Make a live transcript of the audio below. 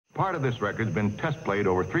Part of this record's been test played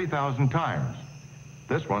over 3,000 times.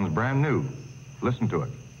 This one's brand new. Listen to it.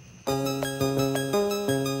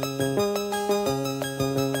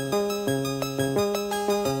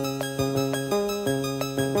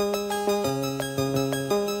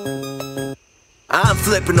 I'm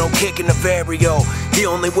flipping on kicking the vario. The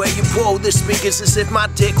only way you pull the speakers is if my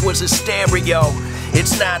dick was a stereo.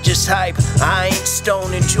 It's not just hype, I ain't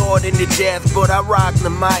stoning Jordan to death, but I rock the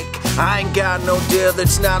mic. I ain't got no deal,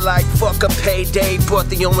 it's not like fuck a payday, but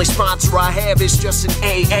the only sponsor I have is just an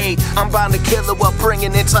AA. I'm bound to kill it while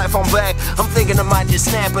bringing its iPhone back. I'm thinking I might just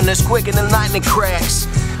snap and it's quicker than lightning cracks.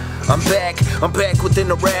 I'm back within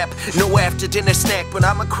the rap. No after dinner snack, but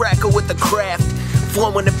I'm a cracker with the craft.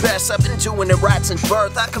 Flowing the best, I've been doing it right since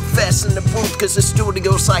birth. I confess in the booth cause the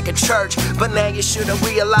studio's like a church. But now you should've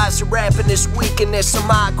realized that rapping is weakness. So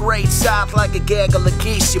migrate south like a gaggle of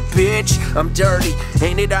geese, you bitch. I'm dirty,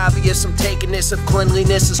 ain't it obvious? I'm taking this of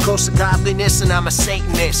cleanliness as close to godliness, and I'm a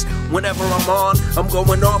Satanist. Whenever I'm on, I'm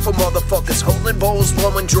going off of motherfuckers. Holding bowls,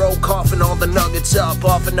 blowing dro, coughing all the nuggets up.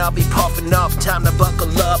 Often I'll be puffing up, time to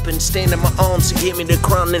buckle up and stand on my own. So give me the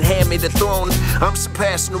crown and hand me the throne. I'm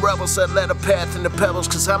surpassing the rebels that led a path in the pebbles,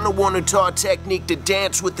 cause I'm the one who taught technique to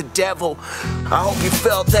dance with the devil. I hope you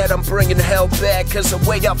felt that I'm bringing hell back, cause the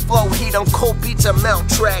way I flow heat on cold beats I melt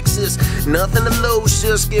tracks. Is nothing to lose,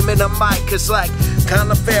 just give me the mic, cause like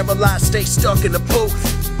Conor Farrell I stay stuck in the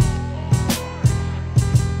booth.